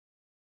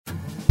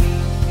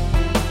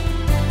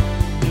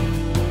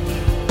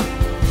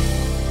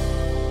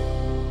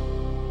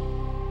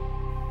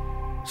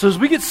So as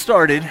we get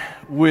started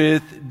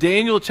with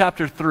Daniel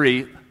chapter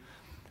 3,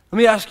 let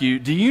me ask you,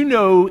 do you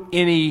know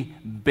any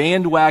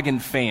bandwagon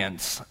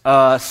fans?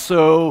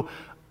 So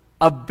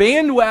a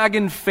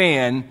bandwagon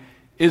fan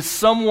is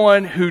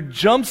someone who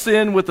jumps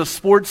in with a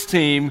sports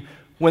team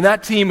when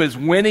that team is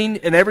winning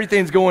and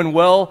everything's going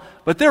well,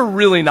 but they're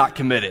really not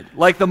committed.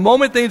 Like the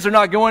moment things are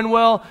not going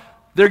well,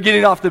 they're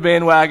getting off the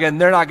bandwagon.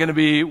 They're not going to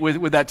be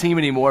with that team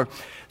anymore.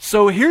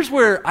 So here's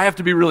where I have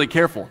to be really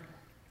careful.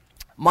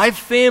 My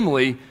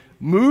family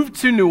moved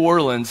to New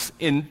Orleans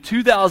in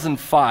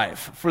 2005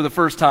 for the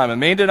first time.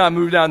 Amanda and I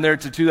moved down there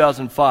to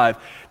 2005.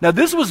 Now,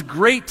 this was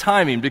great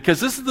timing because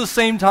this is the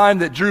same time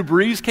that Drew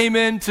Brees came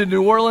into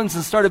New Orleans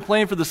and started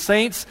playing for the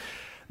Saints.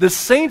 The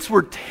Saints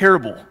were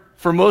terrible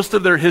for most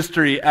of their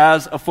history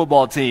as a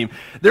football team.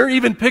 There are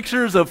even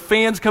pictures of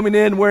fans coming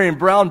in wearing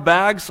brown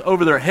bags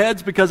over their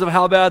heads because of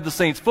how bad the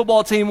Saints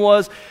football team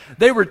was.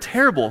 They were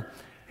terrible.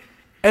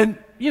 And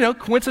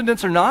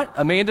coincidence or not,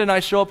 Amanda and I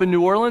show up in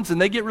New Orleans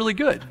and they get really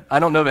good. I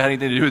don't know if it had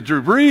anything to do with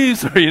Drew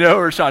Brees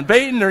or Sean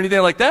Payton or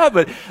anything like that,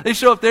 but they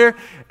show up there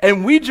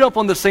and we jump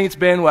on the Saints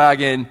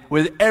bandwagon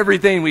with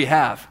everything we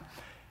have.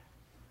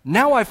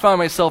 Now I find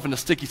myself in a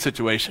sticky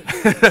situation.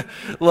 Have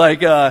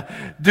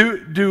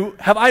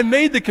I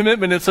made the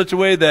commitment in such a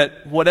way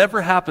that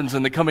whatever happens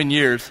in the coming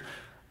years,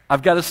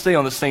 I've got to stay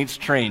on the Saints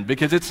train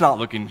because it's not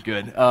looking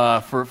good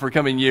for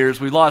coming years.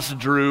 We lost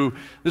Drew.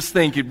 This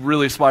thing could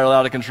really spiral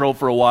out of control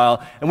for a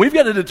while. And we've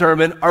got to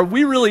determine, are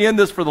we really in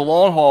this for the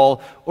long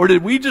haul, or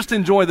did we just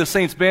enjoy the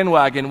Saints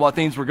bandwagon while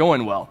things were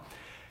going well?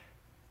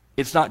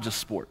 It's not just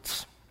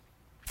sports.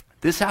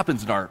 This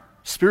happens in our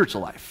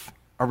spiritual life,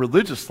 our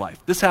religious life.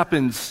 This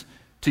happens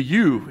to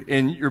you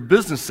in your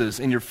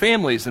businesses, in your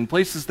families, in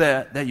places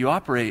that you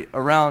operate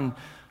around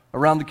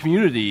the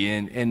community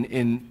and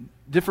in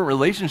different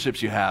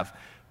relationships you have.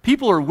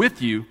 People are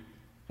with you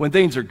when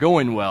things are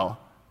going well,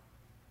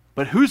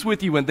 but who's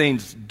with you when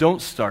things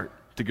don't start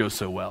to go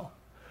so well?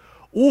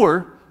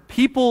 Or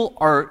people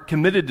are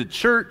committed to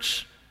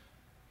church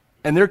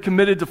and they're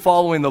committed to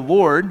following the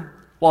Lord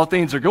while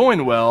things are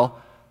going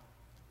well,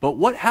 but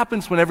what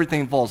happens when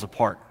everything falls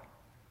apart?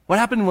 What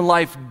happens when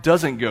life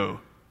doesn't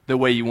go the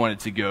way you want it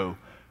to go?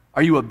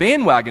 Are you a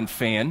bandwagon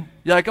fan?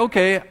 You're like,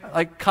 okay,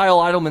 like Kyle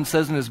Idleman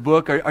says in his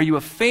book, are you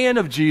a fan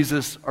of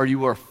Jesus or are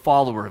you a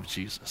follower of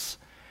Jesus?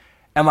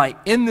 Am I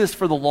in this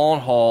for the long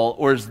haul,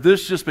 or is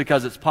this just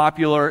because it's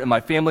popular and my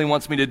family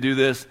wants me to do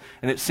this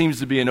and it seems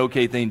to be an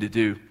okay thing to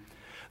do?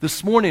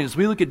 This morning, as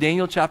we look at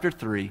Daniel chapter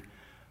 3,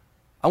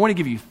 I want to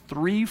give you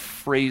 3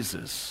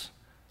 phrases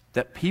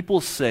that people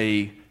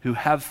say who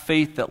have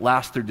faith that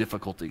lasts through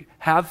difficulty,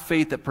 have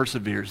faith that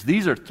perseveres.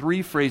 These are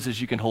 3 phrases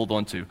you can hold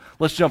on to.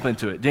 Let's jump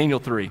into it. Daniel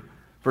 3,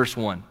 verse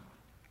 1.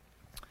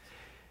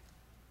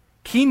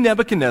 King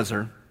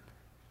Nebuchadnezzar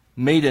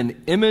made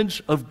an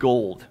image of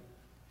gold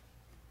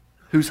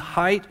whose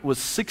height was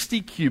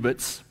 60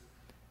 cubits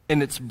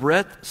and its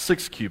breadth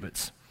 6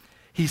 cubits.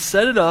 He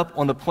set it up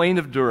on the plain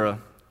of Dura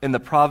in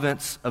the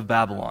province of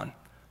Babylon.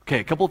 Okay,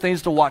 a couple of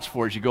things to watch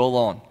for as you go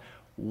along.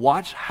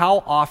 Watch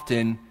how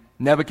often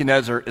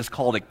Nebuchadnezzar is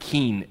called a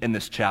king in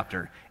this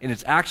chapter, and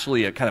it's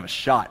actually a kind of a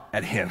shot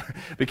at him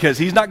because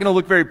he's not going to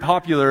look very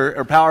popular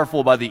or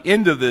powerful by the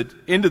end of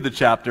the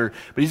chapter,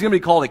 but he's going to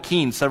be called a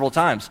king several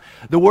times.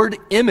 The word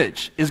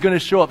image is going to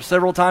show up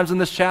several times in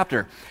this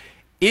chapter.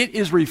 It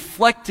is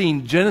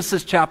reflecting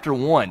Genesis chapter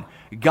 1.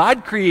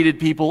 God created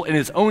people in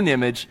his own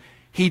image.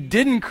 He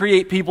didn't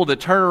create people to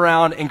turn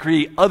around and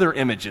create other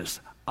images,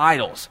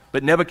 idols.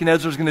 But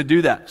Nebuchadnezzar is going to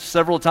do that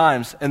several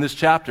times in this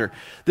chapter.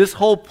 This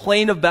whole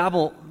plain of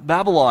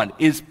Babylon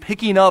is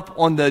picking up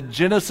on the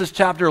Genesis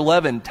chapter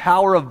 11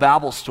 Tower of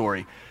Babel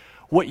story.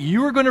 What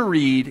you are going to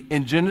read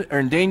in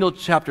Daniel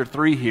chapter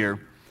 3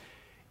 here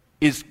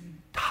is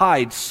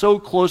tied so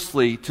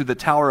closely to the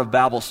Tower of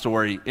Babel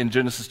story in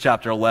Genesis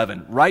chapter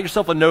 11. Write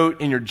yourself a note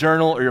in your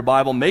journal or your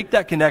Bible. Make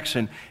that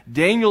connection.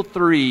 Daniel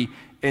 3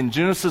 and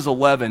Genesis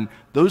 11,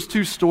 those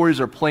 2 stories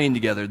are playing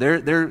together.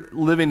 They're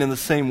living in the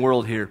same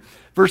world here.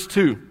 Verse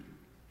 2,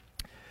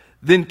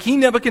 then King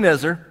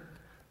Nebuchadnezzar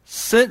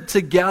sent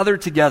to gather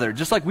together.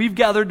 Just like we've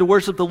gathered to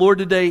worship the Lord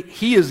today,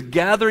 he is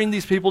gathering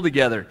these people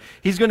together.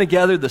 He's going to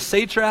gather the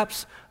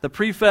satraps, the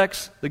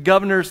prefects, the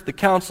governors, the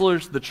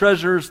counselors, the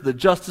treasurers, the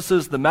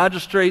justices, the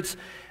magistrates,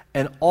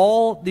 and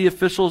all the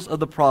officials of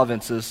the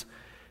provinces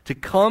to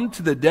come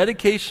to the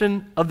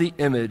dedication of the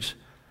image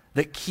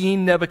that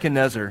King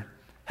Nebuchadnezzar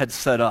had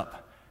set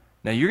up.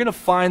 Now you're going to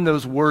find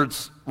those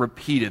words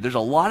repeated. There's a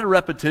lot of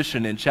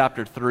repetition in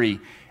chapter 3,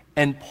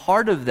 and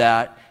part of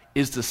that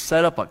is to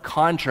set up a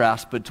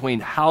contrast between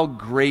how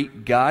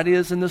great God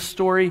is in this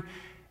story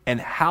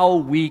and how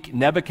weak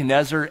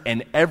Nebuchadnezzar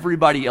and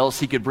everybody else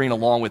he could bring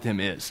along with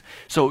him is.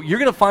 So you're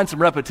going to find some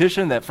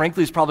repetition that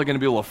frankly is probably going to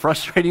be a little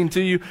frustrating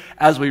to you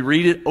as we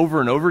read it over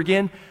and over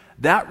again.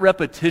 That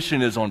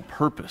repetition is on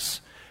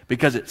purpose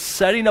because it's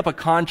setting up a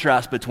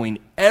contrast between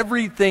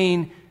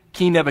everything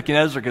King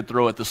Nebuchadnezzar could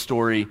throw at the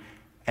story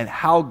and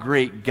how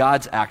great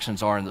God's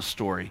actions are in the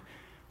story.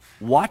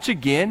 Watch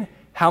again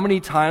how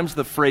many times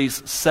the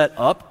phrase set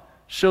up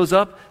shows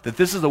up, that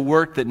this is a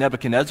work that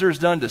Nebuchadnezzar has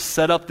done to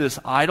set up this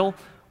idol.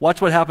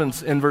 Watch what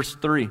happens in verse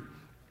 3.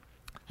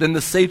 Then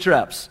the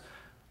satraps,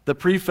 the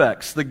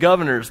prefects, the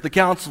governors, the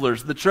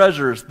counselors, the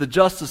treasurers, the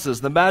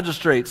justices, the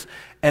magistrates,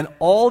 and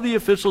all the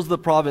officials of the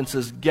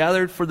provinces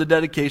gathered for the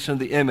dedication of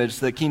the image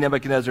that King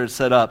Nebuchadnezzar had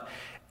set up,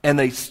 and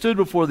they stood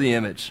before the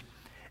image.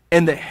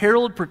 And the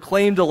herald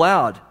proclaimed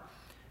aloud,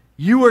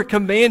 "You are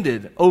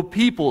commanded, O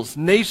peoples,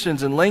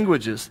 nations, and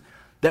languages,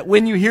 that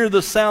when you hear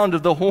the sound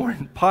of the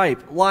horn,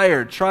 pipe,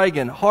 lyre,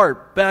 trigon,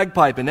 harp,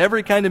 bagpipe, and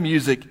every kind of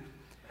music,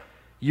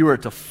 you are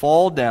to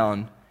fall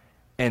down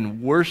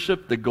and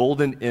worship the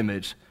golden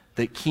image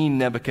that King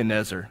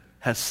Nebuchadnezzar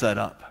has set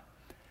up."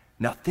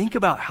 Now think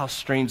about how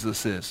strange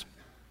this is.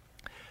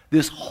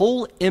 This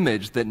whole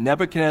image that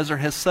Nebuchadnezzar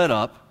has set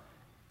up,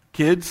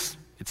 kids,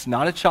 it's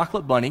not a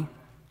chocolate bunny.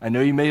 I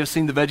know you may have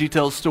seen the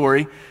VeggieTales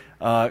story.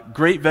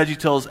 Great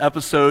VeggieTales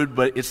episode,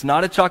 but it's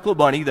not a chocolate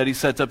bunny that he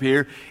sets up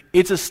here.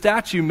 It's a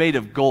statue made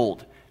of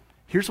gold.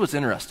 Here's what's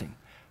interesting.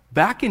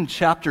 Back in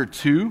chapter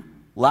 2,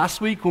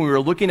 last week when we were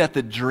looking at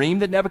the dream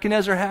that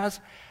Nebuchadnezzar has,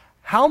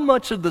 how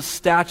much of the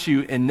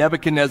statue in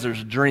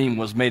Nebuchadnezzar's dream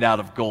was made out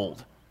of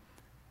gold?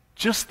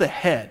 Just the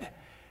head,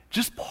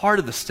 just part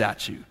of the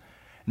statue.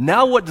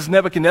 Now what does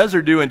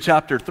Nebuchadnezzar do in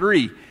chapter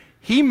 3?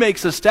 He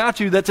makes a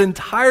statue that's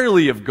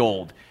entirely of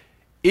gold.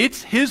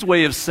 It's his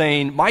way of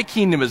saying, my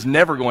kingdom is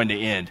never going to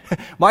end.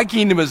 My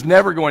kingdom is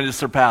never going to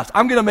surpass.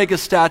 I'm going to make a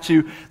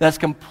statue that's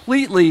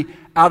completely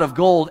out of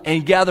gold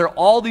and gather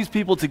all these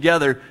people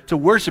together to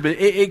worship it.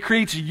 It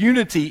creates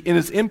unity in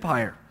his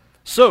empire.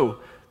 So,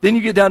 then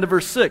you get down to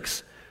verse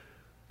 6.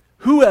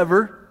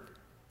 Whoever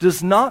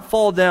does not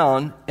fall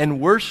down and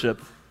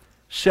worship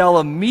shall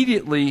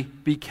immediately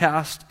be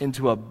cast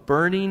into a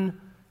burning,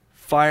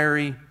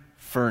 fiery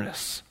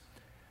furnace.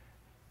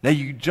 Now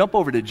you jump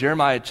over to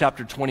Jeremiah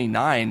chapter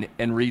 29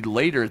 and read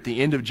later at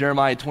the end of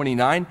Jeremiah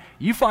 29,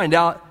 you find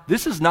out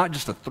this is not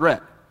just a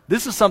threat.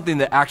 This is something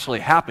that actually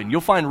happened.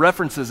 You'll find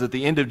references at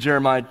the end of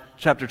Jeremiah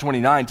chapter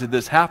 29 to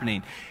this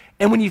happening.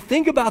 And when you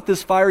think about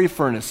this fiery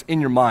furnace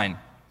in your mind,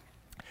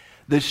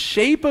 the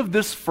shape of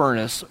this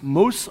furnace,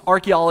 most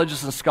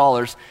archaeologists and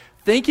scholars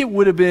think it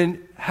would have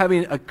been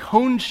having a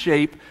cone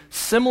shape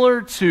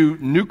similar to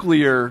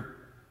nuclear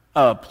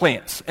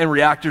plants and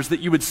reactors that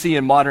you would see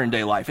in modern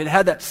day life. It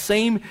had that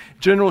same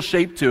general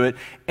shape to it,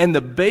 and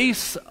the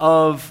base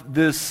of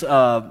this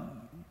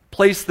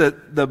place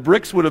that the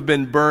bricks would have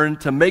been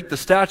burned to make the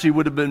statue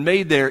would have been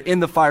made there in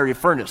the fiery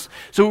furnace.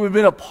 So it would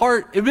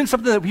have been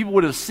something that people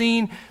would have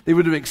seen, they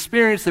would have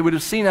experienced, they would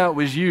have seen how it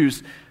was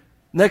used.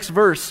 Next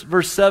verse,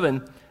 verse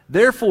 7,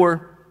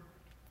 therefore,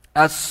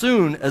 as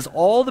soon as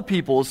all the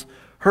peoples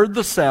heard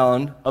the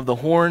sound of the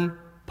horn,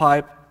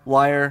 pipe,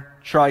 lyre,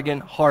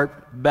 trigon,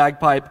 harp,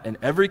 bagpipe, and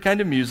every kind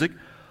of music,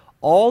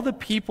 all the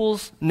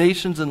peoples,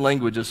 nations, and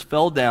languages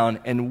fell down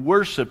and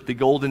worshiped the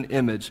golden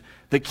image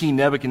that King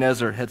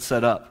Nebuchadnezzar had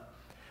set up.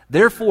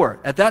 Therefore,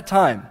 at that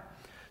time,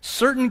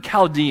 certain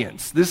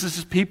Chaldeans, this is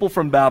just people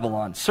from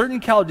Babylon, certain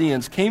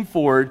Chaldeans came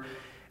forward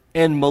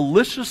and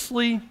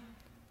maliciously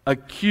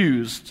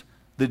accused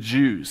the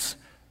Jews.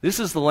 This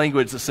is the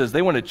language that says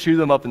they want to chew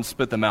them up and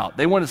spit them out.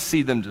 They want to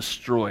see them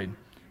destroyed.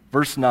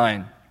 Verse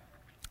 9.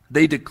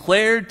 They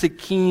declared to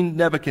King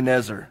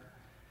Nebuchadnezzar,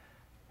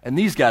 and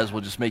these guys will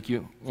just make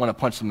you want to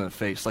punch them in the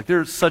face. Like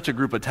they're such a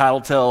group of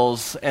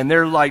tattletales, and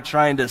they're like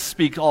trying to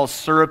speak all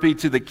syrupy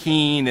to the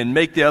king and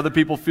make the other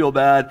people feel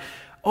bad.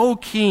 O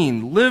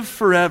king, live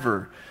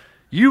forever.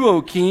 You,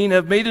 O king,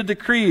 have made a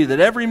decree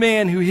that every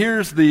man who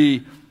hears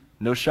the,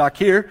 no shock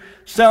here,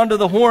 sound of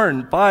the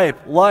horn,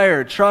 pipe,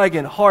 lyre,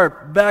 trigon,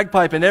 harp,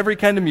 bagpipe, and every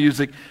kind of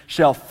music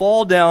shall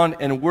fall down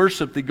and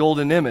worship the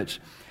golden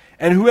image.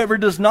 And whoever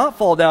does not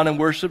fall down and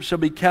worship shall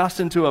be cast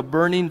into a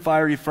burning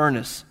fiery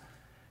furnace.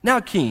 Now,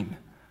 king,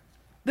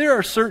 there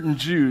are certain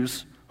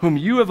Jews whom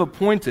you have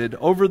appointed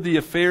over the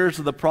affairs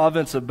of the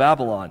province of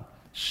Babylon,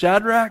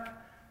 Shadrach,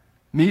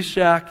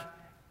 Meshach,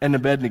 and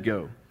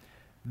Abednego.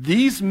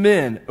 These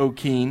men, O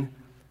king,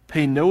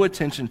 pay no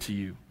attention to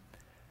you.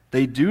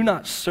 They do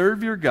not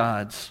serve your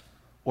gods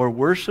or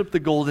worship the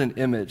golden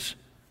image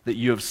that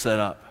you have set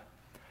up.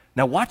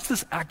 Now watch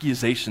this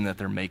accusation that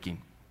they're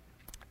making.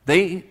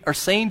 They are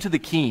saying to the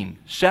king,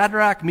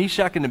 Shadrach,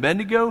 Meshach, and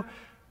Abednego,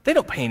 they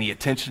don't pay any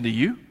attention to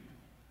you.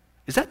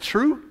 Is that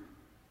true?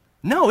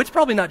 No, it's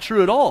probably not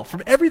true at all.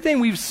 From everything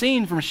we've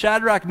seen from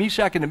Shadrach,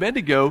 Meshach, and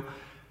Abednego,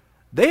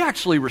 they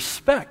actually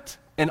respect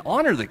and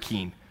honor the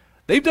king.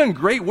 They've done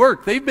great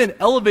work. They've been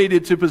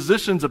elevated to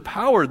positions of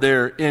power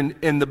there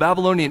in the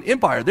Babylonian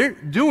Empire. They're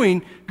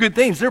doing good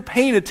things. They're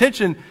paying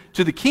attention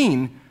to the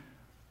king,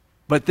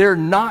 but they're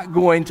not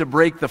going to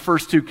break the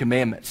first two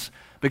commandments.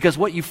 Because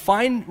what you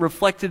find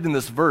reflected in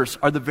this verse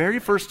are the very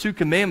first two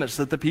commandments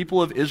that the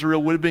people of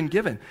Israel would have been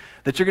given.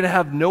 That you're going to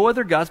have no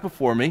other gods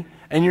before me,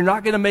 and you're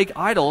not going to make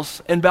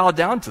idols and bow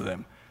down to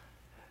them.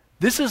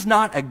 This is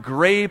not a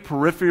gray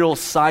peripheral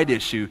side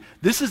issue.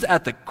 This is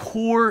at the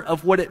core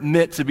of what it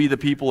meant to be the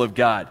people of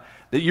God.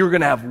 That you're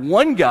going to have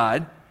one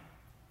God,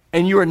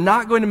 and you are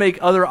not going to make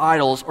other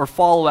idols or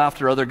follow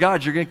after other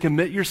gods. You're going to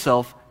commit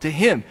yourself to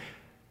Him.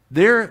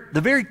 the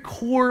very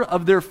core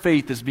of their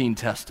faith is being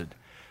tested.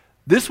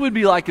 This would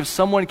be like if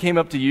someone came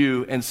up to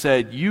you and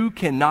said, you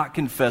cannot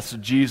confess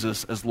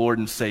Jesus as Lord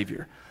and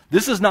Savior.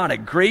 This is not a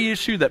gray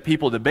issue that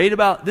people debate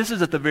about. This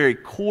is at the very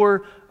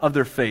core of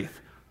their faith.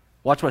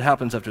 Watch what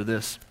happens after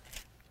this.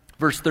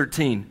 Verse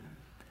 13.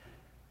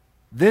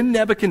 Then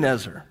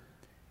Nebuchadnezzar,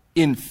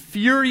 in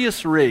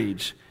furious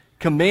rage,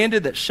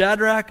 commanded that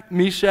Shadrach,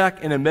 Meshach,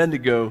 and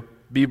Abednego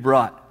be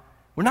brought.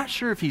 We're not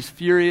sure if he's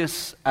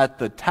furious at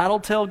the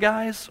tattletale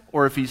guys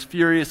or if he's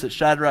furious at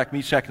Shadrach,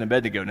 Meshach, and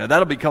Abednego. Now,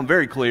 that'll become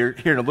very clear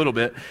here in a little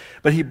bit.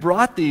 But he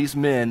brought these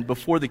men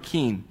before the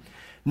king.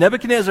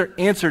 Nebuchadnezzar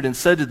answered and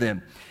said to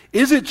them,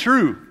 is it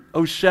true,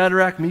 O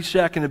Shadrach,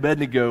 Meshach, and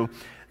Abednego,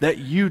 that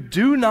you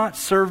do not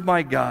serve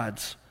my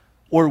gods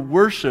or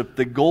worship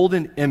the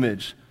golden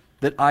image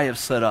that I have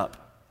set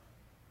up?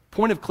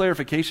 Point of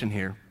clarification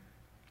here.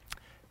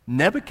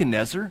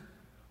 Nebuchadnezzar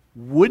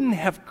wouldn't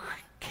have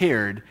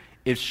cared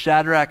if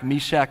Shadrach,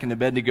 Meshach, and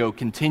Abednego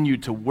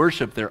continued to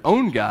worship their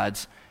own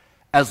gods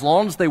as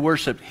long as they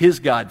worshiped his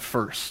God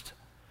first.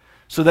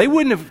 So he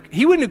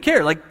wouldn't have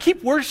cared. Like,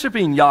 keep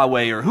worshiping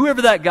Yahweh or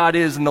whoever that God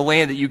is in the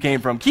land that you came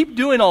from. Keep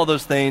doing all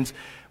those things,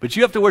 but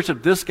you have to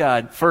worship this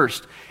God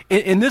first.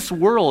 In this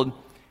world,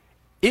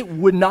 it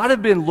would not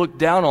have been looked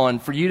down on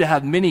for you to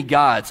have many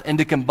gods and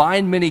to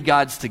combine many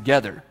gods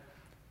together.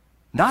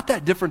 Not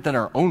that different than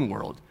our own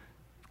world.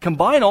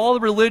 Combine all the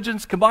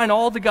religions, combine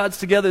all the gods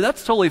together,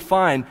 that's totally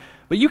fine,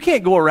 but you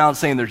can't go around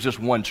saying there's just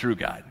one true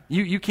God.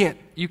 You can't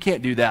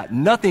do that.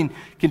 Nothing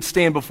can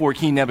stand before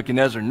King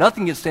Nebuchadnezzar.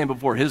 Nothing can stand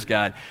before his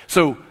God.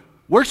 So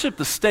worship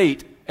the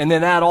state and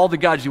then add all the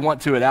gods you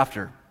want to it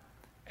after.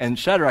 And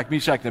Shadrach,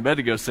 Meshach, and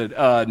Abednego said,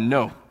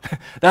 no,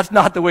 that's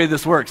not the way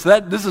this works.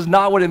 This is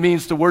not what it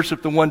means to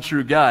worship the one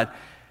true God.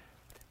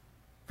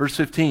 Verse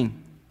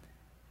 15,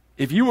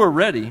 if you are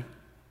ready,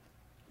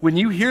 when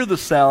you hear the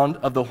sound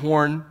of the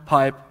horn,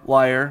 pipe,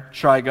 lyre,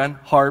 trigon,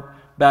 harp,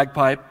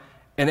 bagpipe,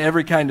 and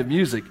every kind of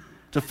music,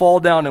 to fall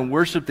down and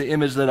worship the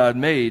image that I've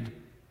made,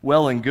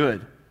 well and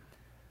good.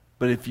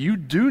 But if you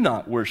do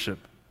not worship,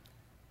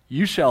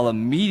 you shall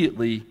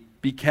immediately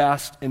be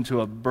cast into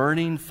a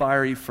burning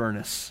fiery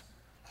furnace.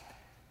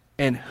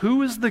 And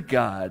who is the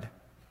God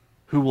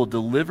who will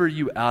deliver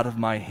you out of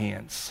my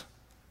hands?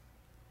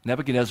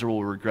 Nebuchadnezzar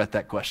will regret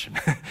that question.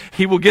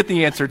 He will get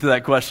the answer to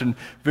that question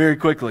very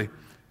quickly.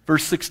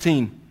 Verse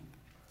 16,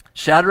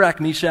 Shadrach,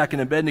 Meshach,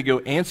 and Abednego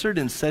answered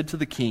and said to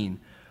the king,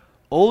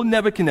 O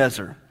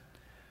Nebuchadnezzar,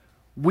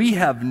 we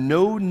have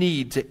no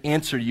need to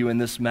answer you in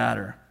this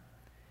matter.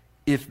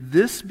 If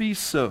this be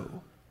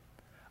so,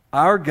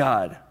 our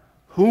God,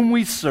 whom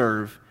we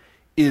serve,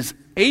 is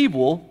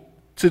able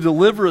to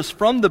deliver us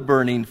from the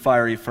burning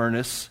fiery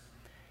furnace,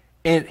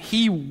 and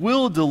he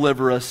will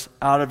deliver us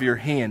out of your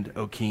hand,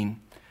 O king.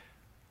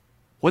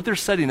 What they're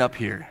setting up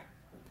here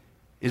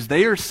is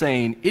they are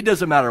saying, it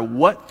doesn't matter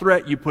what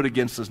threat you put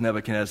against us,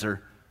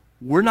 Nebuchadnezzar,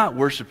 we're not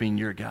worshiping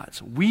your gods.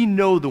 We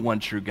know the one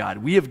true God.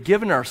 We have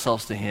given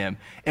ourselves to him,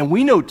 and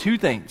we know two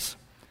things.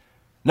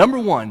 Number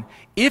one,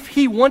 if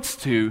he wants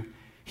to,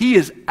 he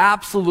is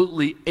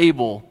absolutely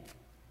able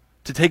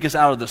to take us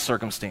out of this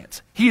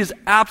circumstance. He is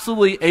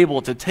absolutely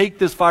able to take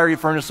this fiery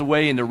furnace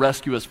away and to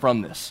rescue us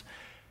from this.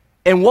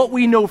 And what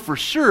we know for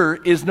sure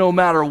is no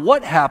matter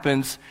what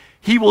happens,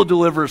 he will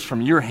deliver us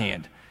from your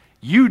hand.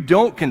 You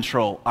don't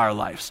control our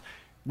lives.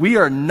 We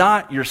are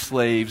not your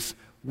slaves.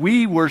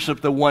 We worship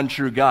the one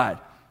true God.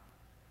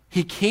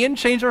 He can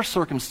change our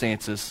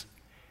circumstances,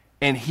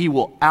 and he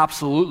will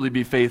absolutely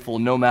be faithful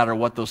no matter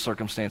what those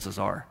circumstances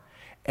are.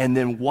 And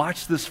then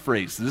watch this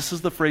phrase. This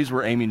is the phrase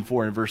we're aiming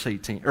for in verse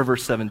 18, or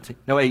verse 17.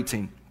 No,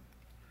 18.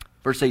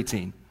 Verse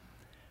 18.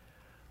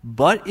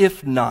 But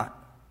if not,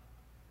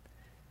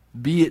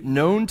 be it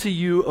known to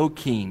you, O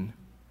king,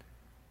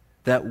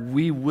 that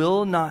we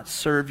will not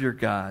serve your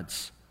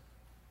gods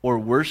or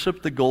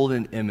worship the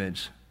golden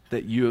image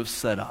that you have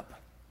set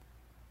up.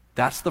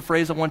 That's the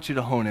phrase I want you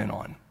to hone in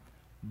on.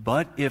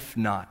 But if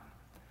not.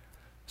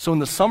 So in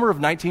the summer of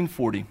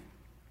 1940,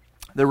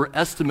 there were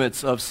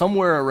estimates of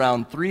somewhere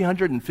around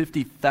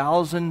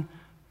 350,000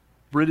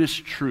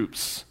 British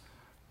troops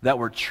that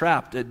were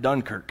trapped at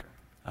Dunkirk.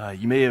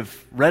 You may have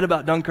read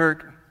about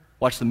Dunkirk,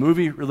 watched the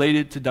movie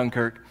related to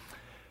Dunkirk.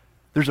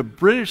 There's a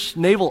British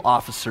naval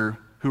officer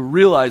who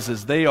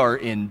realizes they are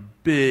in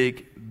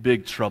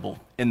big trouble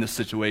in this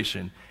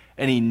situation.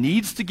 And he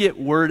needs to get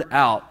word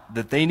out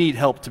that they need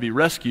help to be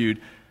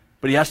rescued,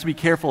 but he has to be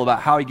careful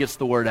about how he gets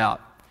the word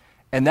out.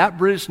 And that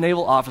British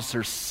naval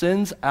officer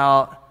sends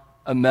out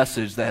a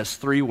message that has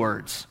 3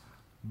 words,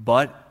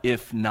 but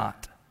if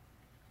not.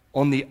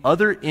 On the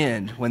other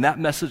end, when that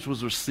message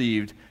was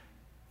received,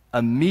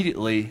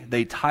 immediately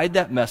they tied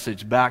that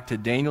message back to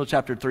Daniel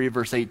chapter 3,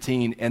 verse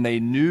 18, and they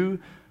knew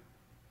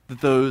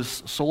that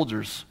those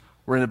soldiers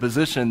were in a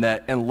position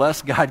that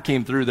unless God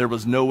came through, there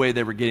was no way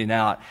they were getting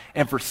out.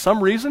 And for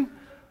some reason,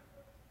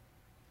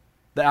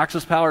 the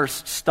Axis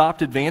powers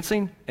stopped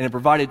advancing, and it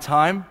provided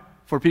time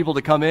for people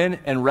to come in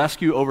and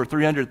rescue over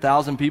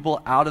 300,000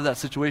 people out of that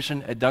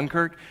situation at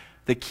Dunkirk.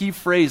 The key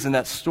phrase in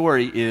that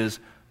story is,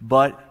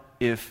 but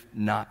if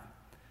not.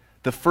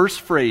 The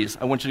first phrase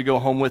I want you to go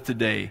home with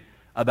today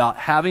about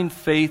having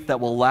faith that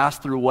will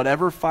last through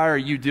whatever fire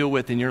you deal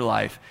with in your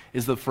life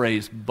is the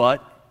phrase,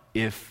 but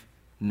if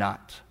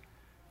not.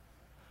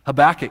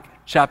 Habakkuk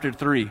chapter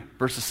 3,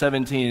 verses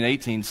 17 and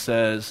 18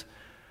 says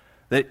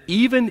that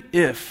even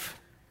if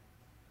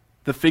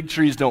the fig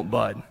trees don't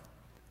bud,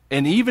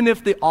 and even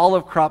if the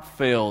olive crop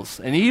fails,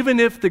 and even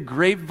if the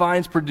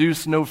grapevines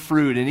produce no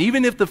fruit, and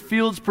even if the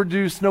fields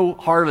produce no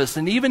harvest,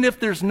 and even if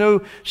there's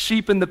no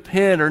sheep in the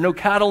pen or no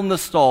cattle in the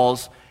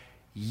stalls,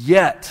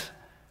 yet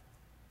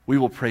we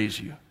will praise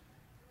you.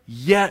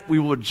 Yet we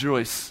will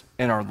rejoice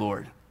in our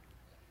Lord.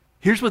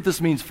 Here's what this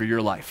means for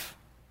your life.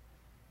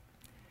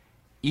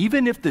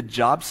 Even if the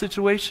job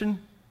situation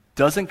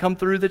doesn't come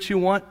through that you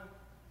want,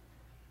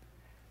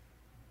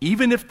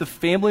 even if the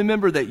family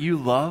member that you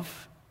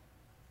love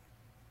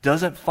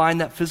doesn't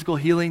find that physical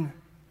healing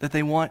that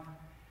they want,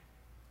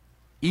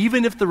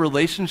 even if the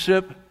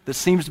relationship that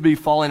seems to be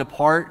falling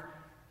apart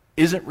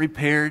isn't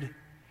repaired,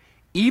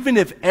 even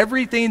if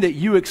everything that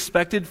you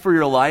expected for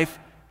your life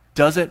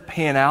doesn't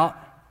pan out,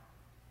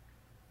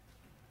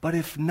 but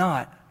if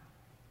not,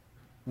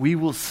 we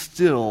will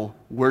still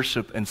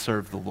worship and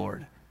serve the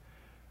Lord.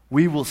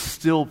 We will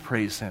still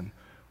praise him.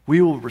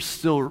 We will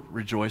still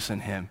rejoice in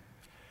him.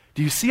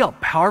 Do you see how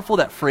powerful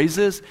that phrase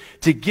is?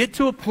 To get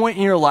to a point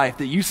in your life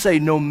that you say,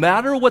 no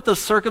matter what the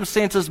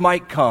circumstances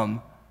might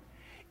come,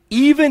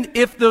 even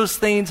if those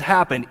things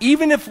happen,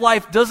 even if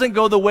life doesn't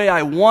go the way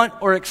I want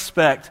or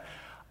expect,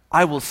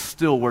 I will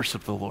still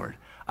worship the Lord.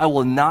 I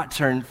will not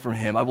turn from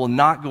him. I will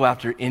not go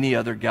after any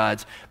other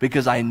gods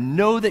because I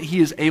know that he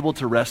is able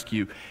to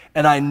rescue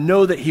and I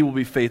know that he will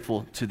be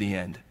faithful to the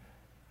end.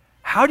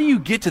 How do you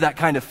get to that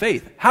kind of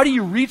faith? How do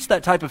you reach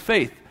that type of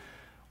faith?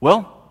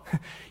 Well,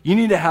 you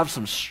need to have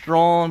some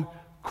strong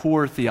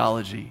core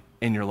theology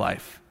in your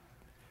life.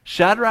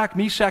 Shadrach,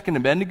 Meshach, and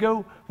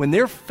Abednego, when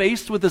they're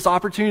faced with this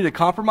opportunity to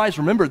compromise,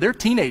 remember, they're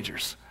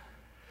teenagers.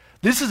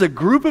 This is a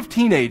group of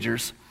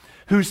teenagers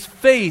whose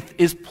faith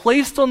is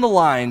placed on the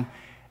line,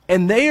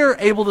 and they are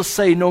able to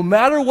say, no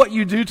matter what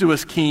you do to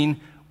us,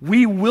 King,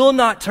 we will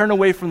not turn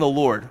away from the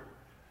Lord.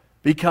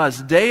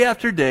 Because day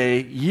after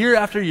day, year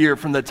after year,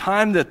 from the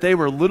time that they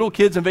were little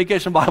kids in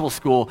Vacation Bible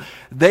School,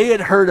 they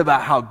had heard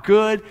about how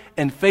good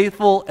and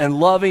faithful and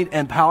loving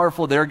and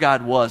powerful their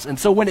God was. And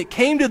so when it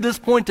came to this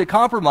point to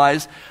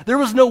compromise, there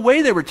was no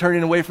way they were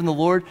turning away from the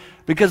Lord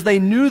because they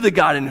knew the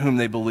God in whom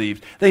they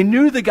believed. They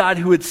knew the God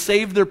who had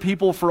saved their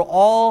people for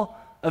all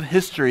of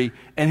history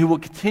and who will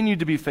continue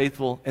to be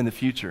faithful in the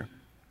future.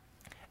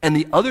 And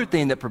the other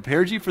thing that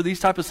prepares you for these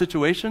type of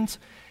situations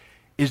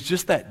is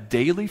just that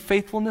daily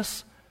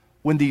faithfulness.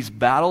 When these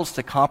battles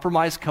to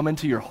compromise come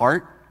into your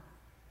heart,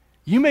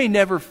 you may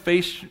never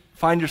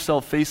find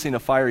yourself facing a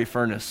fiery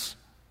furnace,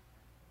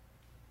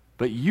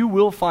 but you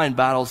will find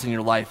battles in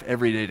your life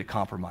every day to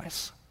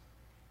compromise,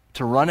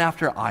 to run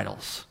after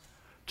idols,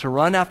 to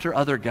run after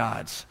other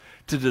gods,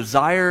 to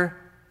desire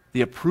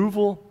the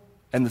approval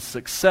and the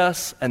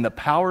success and the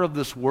power of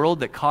this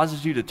world that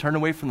causes you to turn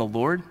away from the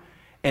Lord.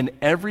 And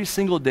every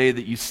single day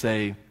that you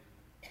say,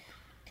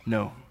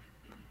 no,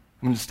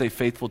 I'm going to stay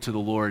faithful to the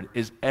Lord,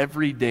 is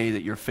every day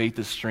that your faith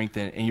is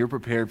strengthened and you're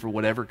prepared for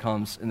whatever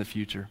comes in the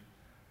future.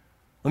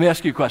 Let me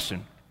ask you a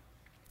question.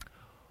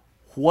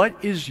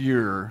 What is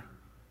your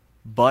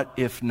but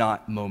if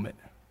not moment?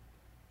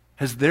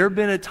 Has there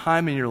been a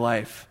time in your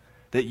life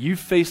that you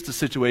faced a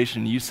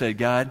situation and you said,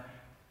 God,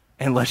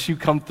 unless you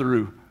come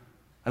through,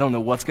 I don't know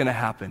what's going to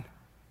happen.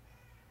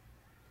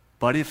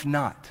 But if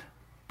not,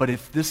 but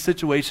if this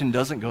situation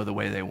doesn't go the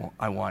way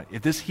I want,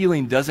 if this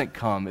healing doesn't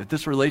come, if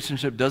this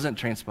relationship doesn't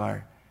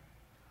transpire,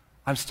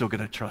 I'm still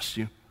going to trust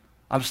you.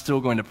 I'm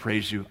still going to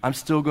praise you. I'm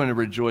still going to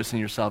rejoice in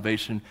your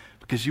salvation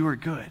because you are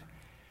good.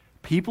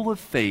 People of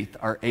faith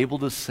are able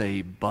to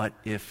say, but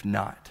if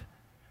not.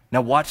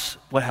 Now watch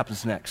what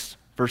happens next.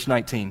 Verse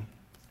 19.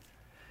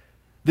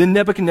 Then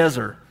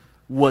Nebuchadnezzar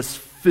was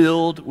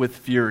filled with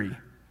fury.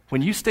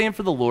 When you stand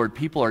for the Lord,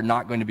 people are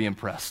not going to be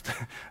impressed.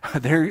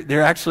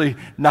 They're actually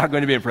not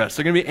going to be impressed.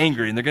 They're going to be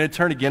angry, and they're going to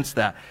turn against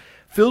that.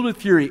 Filled with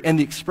fury, and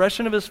the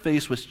expression of his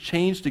face was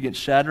changed against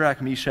Shadrach,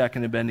 Meshach,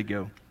 and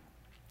Abednego.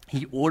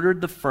 He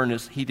ordered the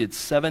furnace heated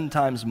 7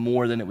 times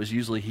more than it was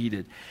usually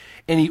heated.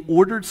 And he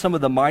ordered some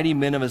of the mighty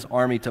men of his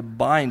army to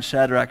bind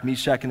Shadrach,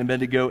 Meshach, and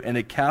Abednego and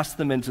to cast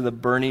them into the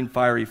burning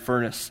fiery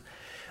furnace.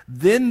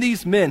 Then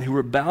these men who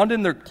were bound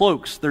in their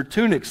cloaks, their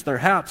tunics, their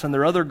hats, and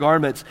their other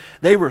garments,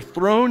 they were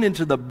thrown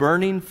into the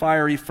burning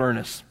fiery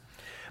furnace.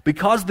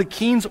 Because the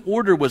king's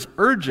order was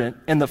urgent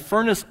and the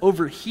furnace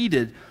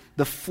overheated,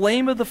 the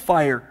flame of the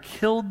fire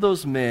killed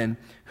those men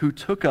who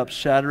took up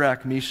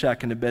Shadrach,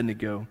 Meshach, and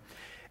Abednego.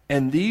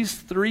 And these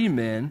 3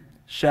 men,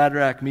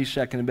 Shadrach,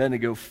 Meshach, and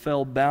Abednego,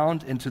 fell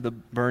bound into the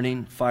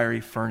burning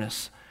fiery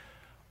furnace.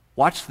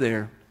 Watch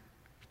there.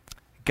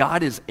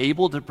 God is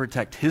able to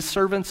protect his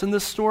servants in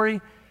this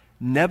story.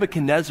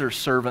 Nebuchadnezzar's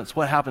servants,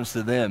 what happens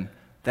to them?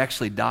 They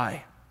actually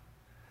die.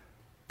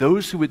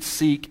 Those who would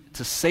seek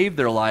to save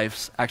their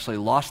lives actually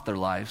lost their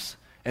lives,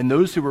 and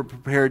those who were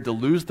prepared to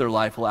lose their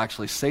life will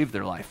actually save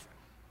their life.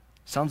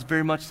 Sounds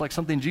very much like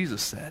something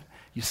Jesus said.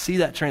 You see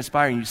that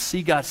transpiring. You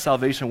see God's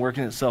salvation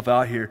working itself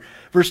out here.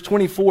 Verse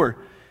 24,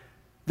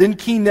 then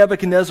King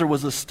Nebuchadnezzar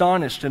was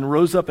astonished and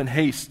rose up in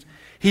haste.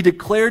 He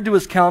declared to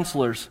his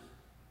counselors,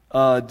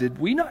 did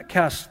we not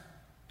cast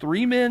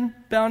 3 men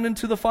bound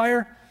into the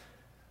fire?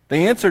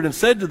 They answered and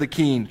said to the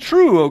king,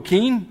 true, O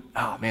king.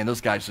 Oh man,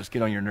 those guys just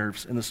get on your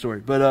nerves in the story.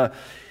 But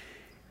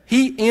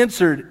he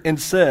answered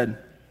and said,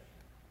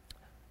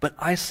 but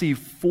I see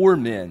 4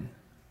 men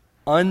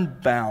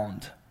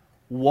unbound,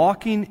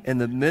 walking in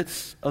the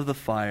midst of the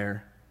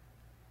fire,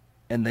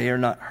 and they are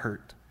not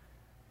hurt.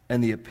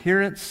 And the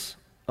appearance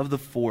of the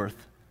 4th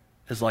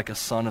is like a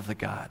son of the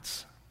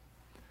gods.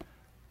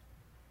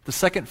 The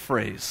second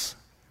phrase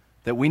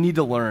that we need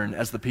to learn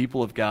as the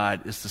people of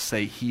God is to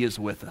say, he is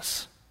with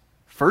us.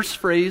 First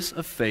phrase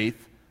of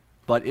faith,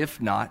 but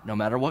if not, no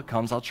matter what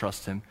comes, I'll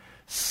trust him.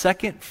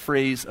 Second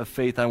phrase of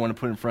faith I want to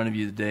put in front of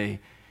you today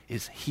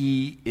is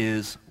he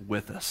is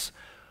with us.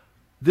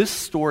 This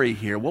story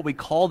here, what we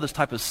call this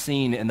type of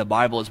scene in the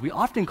Bible is we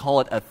often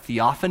call it a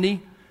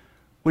theophany,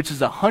 which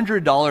is a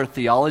 $100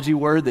 theology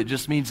word that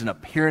just means an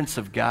appearance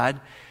of God.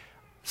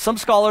 Some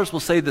scholars will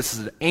say this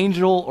is an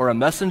angel or a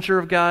messenger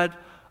of God.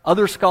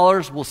 Other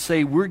scholars will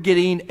say we're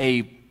getting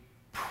a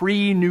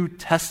pre-New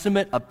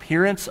Testament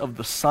appearance of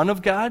the Son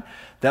of God,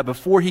 that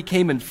before he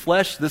came in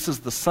flesh, this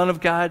is the Son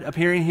of God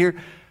appearing here.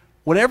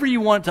 Whatever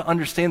you want to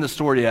understand the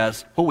story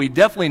as, what we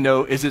definitely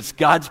know is it's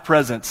God's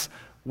presence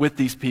with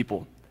these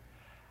people.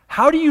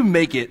 How do you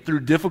make it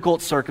through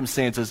difficult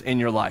circumstances in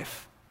your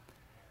life?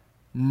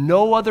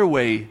 No other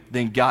way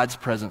than God's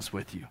presence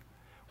with you.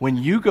 When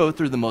you go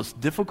through the most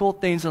difficult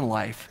things in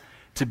life,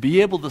 to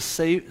be able to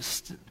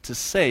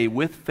say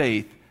with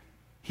faith,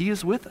 he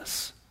is with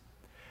us.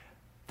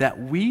 That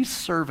we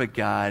serve a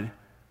God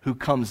who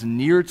comes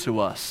near to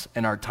us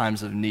in our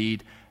times of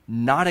need,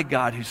 not a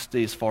God who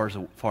stays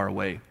far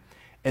away.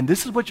 And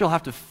this is what you'll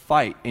have to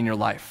fight in your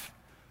life.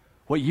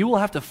 What you will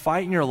have to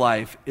fight in your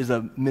life is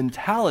a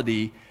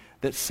mentality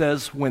that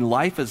says when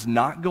life is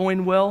not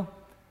going well,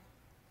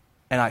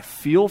 and I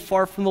feel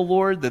far from the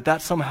Lord,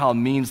 that somehow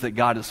means that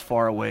God is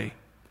far away.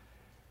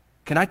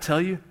 Can I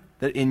tell you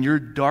that in your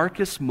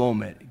darkest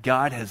moment,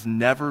 God has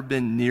never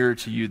been nearer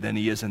to you than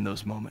he is in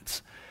those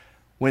moments?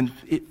 When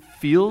it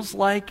feels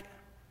like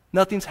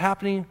nothing's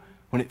happening,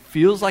 when it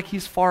feels like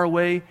he's far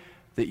away,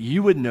 that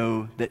you would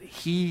know that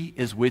he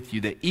is with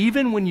you. That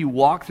even when you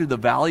walk through the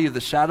valley of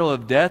the shadow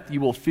of death,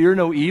 you will fear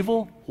no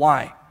evil.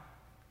 Why?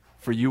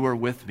 For you are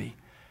with me.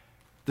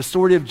 The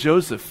story of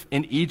Joseph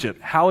in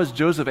Egypt. How is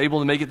Joseph able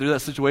to make it through that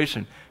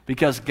situation?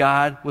 Because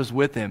God was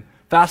with him.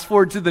 Fast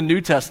forward to the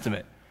New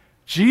Testament.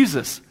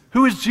 Jesus.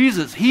 Who is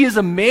Jesus? He is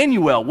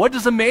Emmanuel. What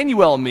does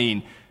Emmanuel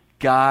mean?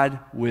 God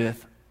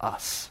with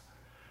us.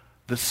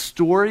 The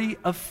story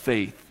of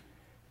faith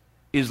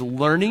is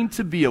learning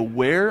to be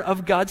aware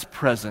of God's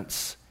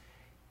presence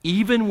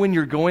even when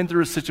you're going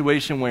through a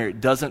situation where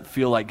it doesn't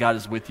feel like God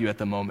is with you at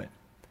the moment.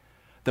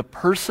 The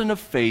person of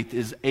faith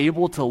is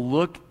able to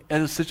look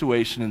at a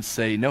situation and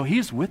say, no, he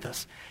is with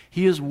us.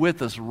 He is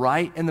with us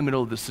right in the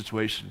middle of this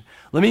situation.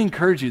 Let me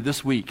encourage you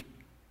this week.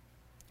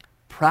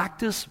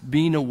 Practice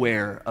being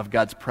aware of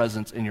God's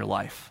presence in your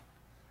life.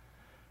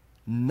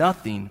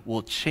 Nothing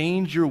will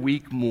change your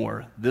week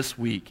more this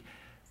week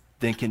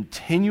than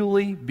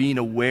continually being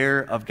aware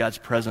of God's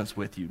presence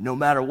with you. No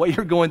matter what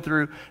you're going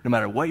through, no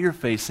matter what you're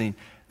facing,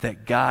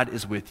 that God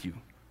is with you.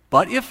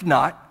 But if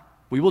not,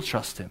 we will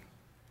trust him.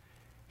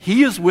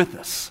 He is with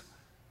us.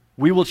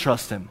 We will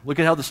trust him. Look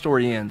at how the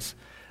story ends.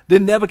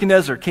 Then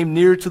Nebuchadnezzar came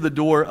near to the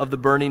door of the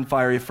burning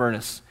fiery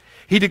furnace.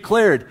 He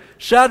declared,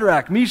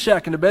 Shadrach,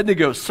 Meshach, and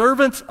Abednego,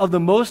 servants of the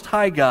Most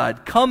High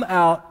God, come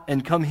out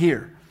and come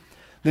here.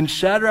 Then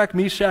Shadrach,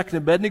 Meshach, and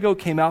Abednego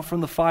came out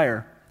from the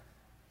fire.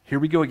 Here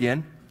we go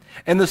again.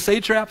 And the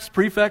satraps,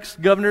 prefects,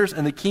 governors,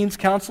 and the king's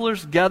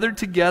counselors gathered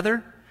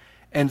together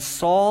and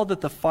saw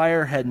that the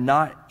fire had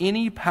not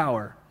any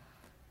power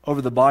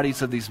over the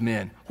bodies of these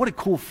men. What a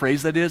cool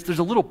phrase that is. There's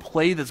a little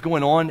play that's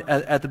going on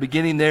at the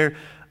beginning there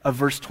of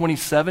verse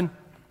 27.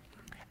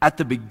 At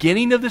the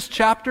beginning of this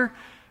chapter,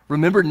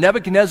 remember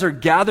Nebuchadnezzar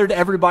gathered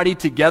everybody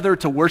together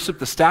to worship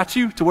the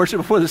statue, to worship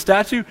before the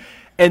statue.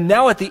 And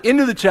now at the end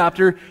of the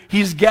chapter,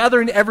 he's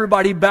gathering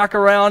everybody back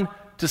around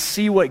to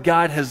see what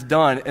God has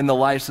done in the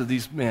lives of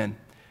these men.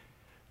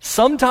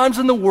 Sometimes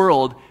in the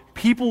world,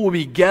 people will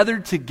be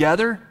gathered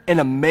together and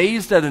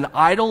amazed at an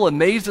idol,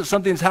 amazed at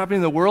something that's happening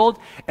in the world.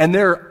 And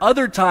there are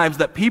other times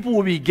that people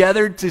will be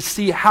gathered to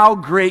see how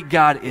great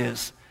God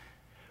is.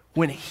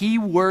 When he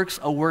works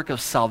a work of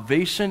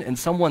salvation in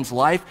someone's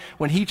life,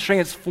 when he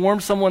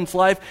transforms someone's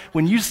life,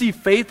 when you see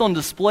faith on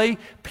display,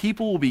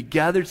 people will be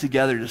gathered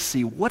together to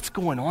see what's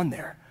going on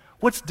there.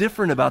 What's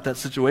different about that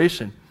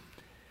situation?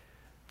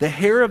 The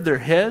hair of their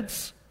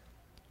heads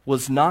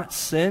was not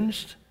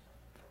singed.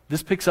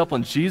 This picks up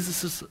on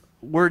Jesus'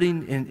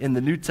 wording in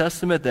the New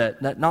Testament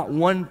that not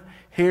one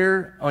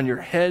hair on your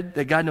head,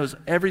 that God knows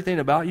everything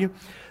about you.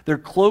 Their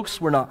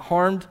cloaks were not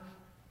harmed,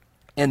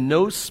 and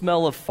no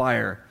smell of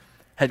fire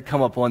had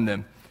come upon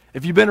them.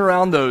 If you've been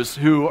around those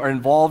who are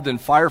involved in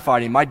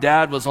firefighting, my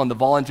dad was on the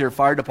volunteer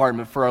fire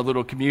department for our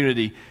little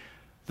community.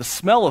 The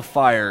smell of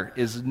fire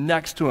is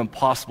next to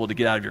impossible to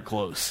get out of your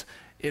clothes.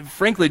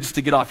 Frankly, just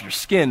to get off your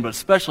skin, but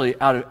especially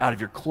out of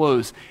your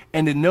clothes.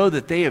 And to know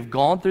that they have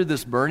gone through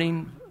this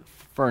burning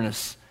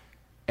furnace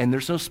and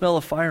there's no smell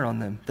of fire on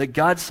them. That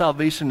God's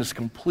salvation is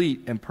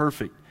complete and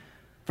perfect.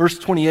 Verse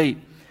 28,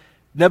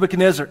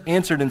 Nebuchadnezzar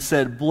answered and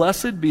said,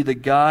 "Blessed be the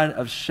God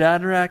of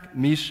Shadrach,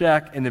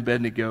 Meshach, and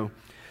Abednego,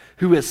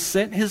 who has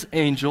sent his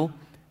angel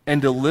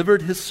and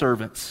delivered his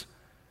servants,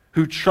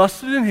 who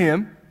trusted in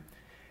him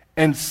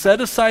and set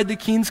aside the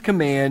king's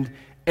command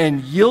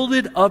and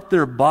yielded up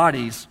their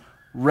bodies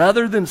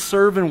rather than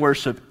serve and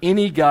worship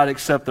any god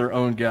except their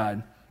own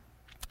God.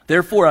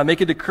 Therefore, I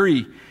make a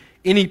decree,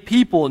 any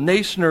people,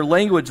 nation, or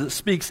language that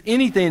speaks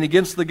anything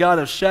against the God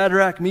of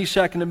Shadrach,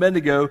 Meshach, and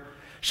Abednego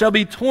shall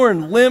be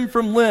torn limb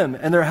from limb,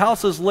 and their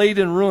houses laid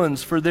in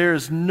ruins, for there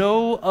is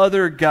no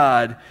other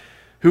God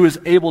who is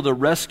able to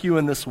rescue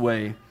in this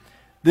way."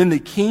 Then the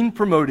king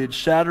promoted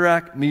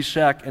Shadrach,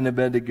 Meshach, and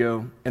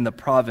Abednego in the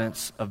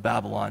province of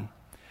Babylon.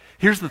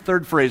 Here's the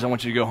third phrase I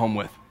want you to go home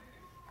with.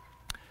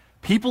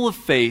 People of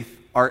faith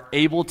are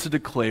able to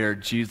declare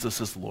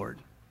Jesus is Lord.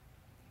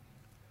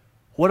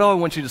 What do I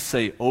want you to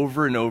say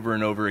over and over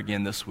and over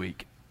again this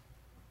week?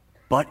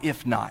 But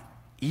if not,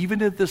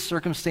 even if this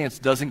circumstance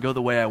doesn't go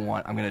the way I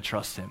want, I'm going to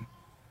trust him.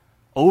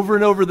 Over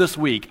and over this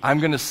week, I'm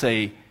going to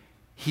say,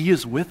 he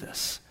is with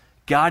us.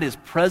 God is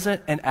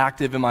present and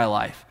active in my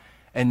life.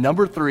 And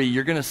number 3,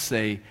 you're going to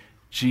say,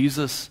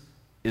 Jesus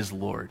is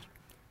Lord.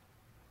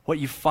 What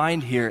you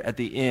find here at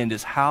the end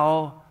is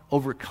how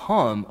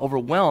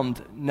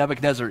overwhelmed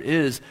Nebuchadnezzar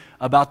is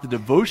about the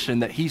devotion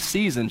that he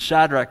sees in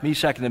Shadrach,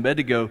 Meshach, and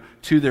Abednego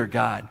to their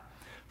God.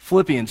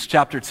 Philippians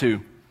chapter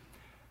 2.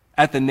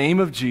 At the name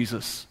of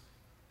Jesus,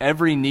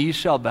 every knee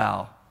shall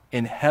bow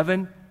in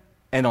heaven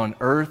and on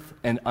earth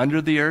and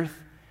under the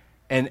earth,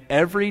 and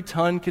every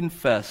tongue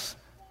confess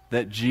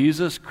that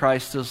Jesus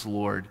Christ is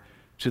Lord,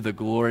 to the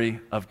glory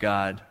of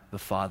God the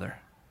Father.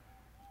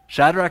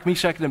 Shadrach,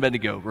 Meshach, and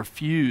Abednego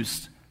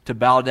refused to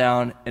bow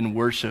down and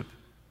worship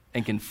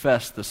and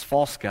confess this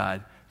false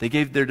god. They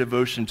gave their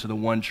devotion to the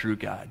one true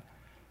God.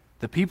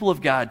 The people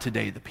of God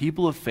today, the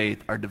people of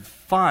faith, are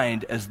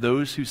defined as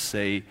those who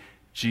say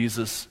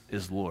Jesus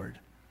is Lord.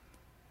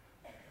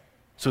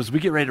 So as we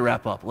get ready to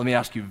wrap up, let me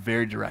ask you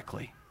very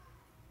directly,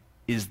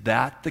 is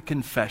that the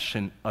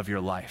confession of your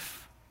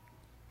life?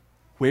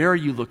 Where are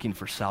you looking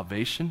for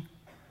salvation?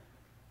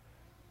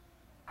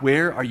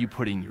 Where are you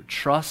putting your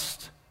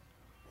trust?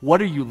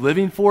 What are you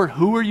living for?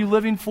 Who are you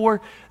living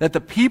for? That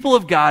the people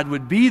of God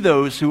would be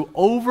those who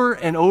over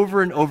and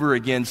over and over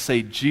again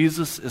say,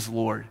 Jesus is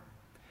Lord.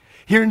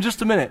 Here in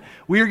just a minute,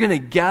 we are going to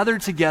gather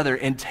together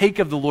and take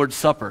of the Lord's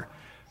Supper.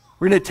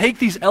 We're going to take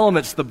these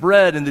elements, the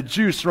bread and the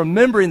juice,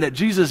 remembering that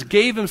Jesus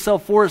gave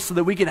himself for us so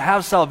that we could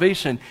have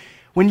salvation.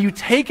 When you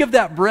take of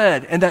that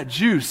bread and that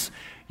juice,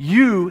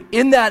 you,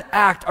 in that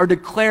act, are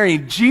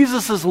declaring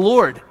Jesus is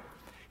Lord.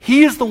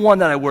 He is the one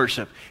that I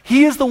worship.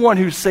 He is the one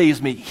who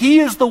saves me. He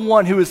is the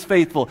one who is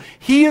faithful.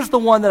 He is the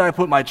one that I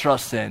put my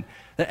trust in.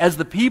 That as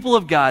the people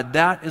of God,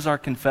 that is our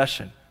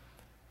confession.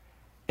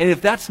 And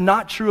if that's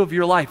not true of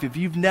your life, if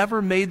you've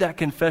never made that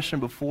confession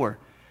before,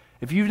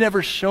 if you've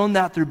never shown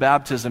that through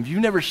baptism, if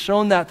you've never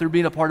shown that through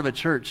being a part of a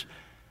church,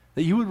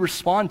 that you would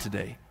respond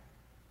today.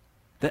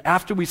 That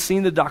after we've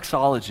seen the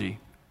doxology,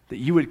 that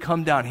you would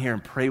come down here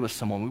and pray with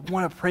someone. We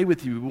want to pray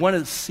with you. We want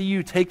to see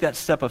you take that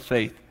step of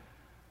faith.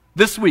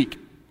 This week,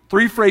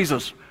 3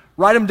 phrases.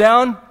 Write them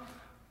down,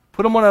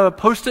 put them on a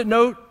Post-it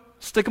note,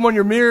 stick them on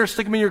your mirror,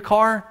 stick them in your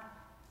car.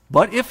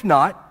 But if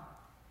not,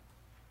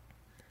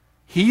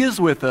 he is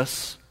with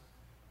us.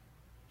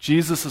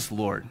 Jesus is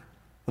Lord.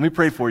 Let me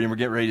pray for you, and we're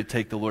getting ready to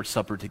take the Lord's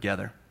Supper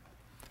together.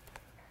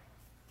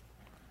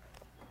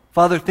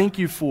 Father, thank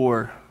you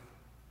for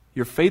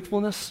your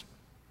faithfulness.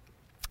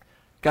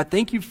 God,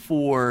 thank you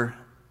for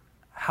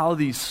how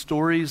these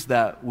stories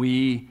that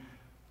we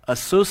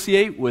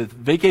associate with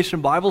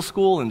Vacation Bible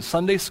School and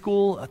Sunday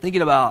School,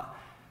 thinking about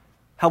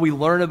how we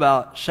learn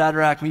about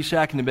Shadrach,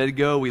 Meshach, and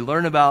Abednego, we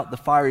learn about the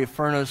fiery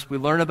furnace, we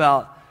learn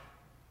about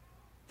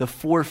the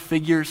 4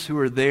 figures who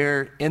are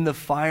there in the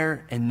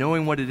fire and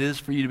knowing what it is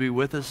for you to be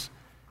with us.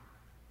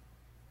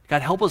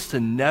 God, help us to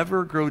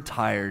never grow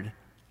tired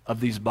of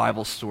these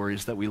Bible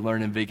stories that we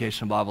learn in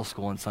Vacation Bible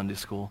School and Sunday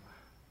School.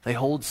 They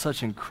hold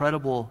such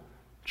incredible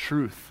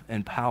truth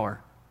and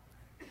power.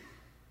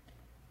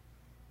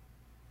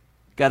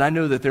 God, I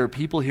know that there are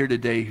people here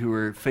today who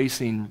are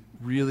facing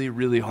really,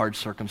 really hard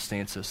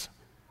circumstances.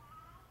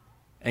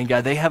 And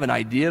God, they have an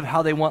idea of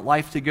how they want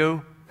life to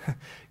go.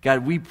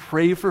 God, we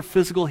pray for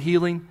physical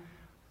healing.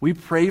 We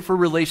pray for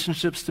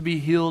relationships to be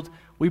healed.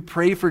 We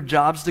pray for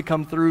jobs to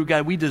come through.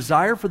 God, we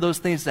desire for those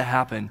things to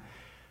happen.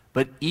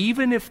 But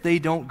even if they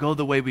don't go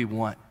the way we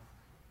want,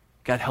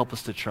 God, help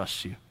us to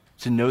trust you,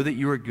 to know that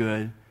you are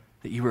good,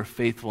 that you are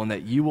faithful, and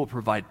that you will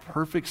provide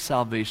perfect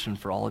salvation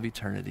for all of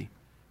eternity.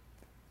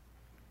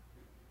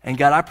 And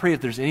God, I pray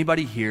if there's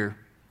anybody here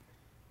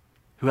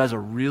who has a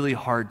really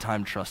hard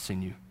time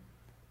trusting you,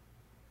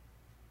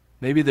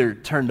 Maybe they're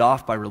turned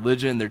off by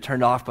religion. They're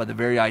turned off by the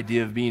very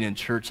idea of being in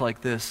church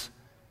like this.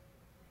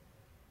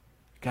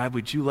 God,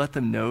 would you let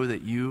them know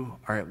that you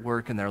are at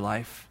work in their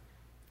life?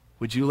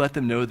 Would you let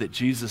them know that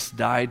Jesus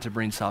died to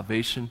bring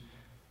salvation?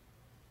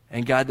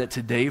 And God, that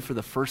today, for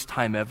the first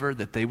time ever,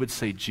 that they would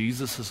say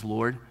Jesus is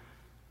Lord.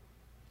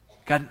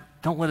 God,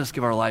 don't let us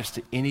give our lives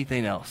to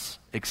anything else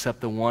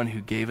except the one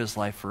who gave his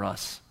life for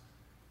us.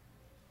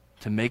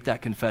 To make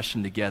that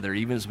confession together,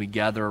 even as we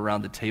gather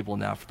around the table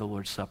now for the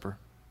Lord's Supper.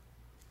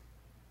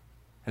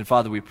 And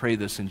Father, we pray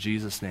this in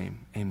Jesus'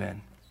 name.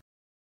 Amen.